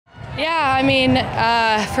Yeah, I mean,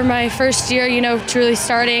 for my first year, truly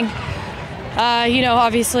starting,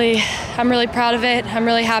 obviously I'm really proud of it. I'm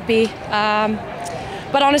really happy.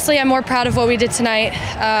 But honestly, I'm more proud of what we did tonight.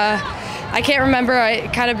 I can't remember,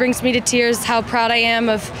 it kind of brings me to tears how proud I am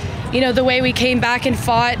of, the way we came back and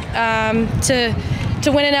fought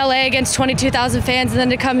to win in LA against 22,000 fans, and then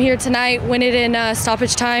to come here tonight, win it in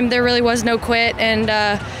stoppage time. There really was no quit, and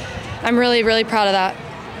I'm really, really proud of that.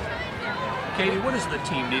 Katie, what does the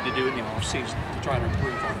team need to do in the offseason to try to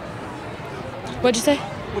improve on it? What'd you say?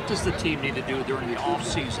 What does the team need to do during the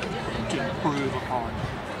offseason to improve upon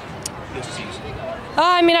this season?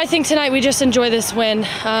 I mean, I think tonight we just enjoy this win.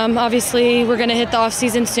 Obviously, we're going to hit the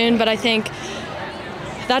offseason soon, but I think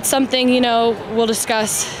that's something, we'll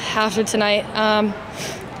discuss after tonight.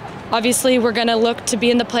 Obviously, we're going to look to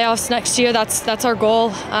be in the playoffs next year. That's our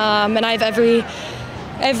goal, and I have every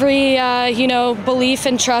belief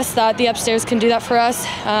and trust that the upstairs can do that for us,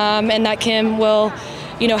 and that Kim will,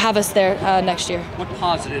 have us there next year. What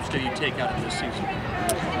positives do you take out of this season?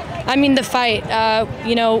 I mean, the fight.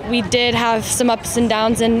 We did have some ups and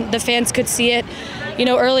downs, and the fans could see it.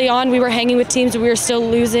 Early on we were hanging with teams and we were still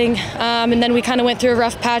losing, and then we kind of went through a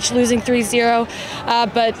rough patch, losing 3-0.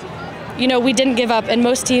 But we didn't give up, and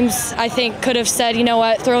most teams, I think, could have said, you know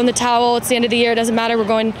what, throw in the towel, it's the end of the year, it doesn't matter,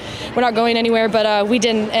 we're not going anywhere, but we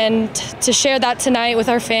didn't. And to share that tonight with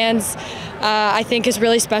our fans, I think is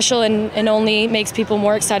really special and only makes people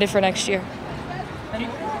more excited for next year.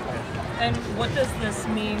 And what does this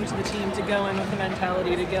mean to the team to go in with the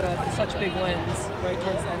mentality to get such big wins right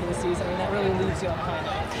towards the end of the season? I mean, that really leaves you on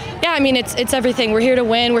high. Yeah, I mean, it's everything. We're here to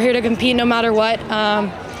win, we're here to compete no matter what.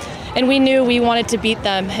 And we knew we wanted to beat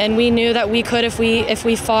them, and we knew that we could if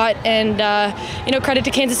we fought. And credit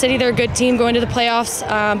to Kansas City, they're a good team going to the playoffs.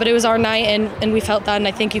 But it was our night, and we felt that, and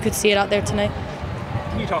I think you could see it out there tonight.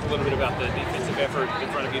 Can you talk a little bit about the defensive effort in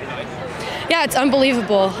front of you tonight? Yeah, it's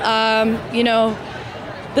unbelievable.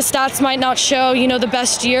 The stats might not show, the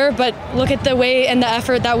best year, but look at the way and the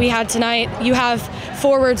effort that we had tonight. You have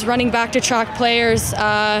forwards running back to track players.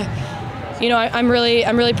 I'm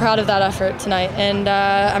really proud of that effort tonight, and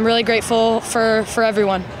I'm really grateful for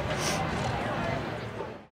everyone.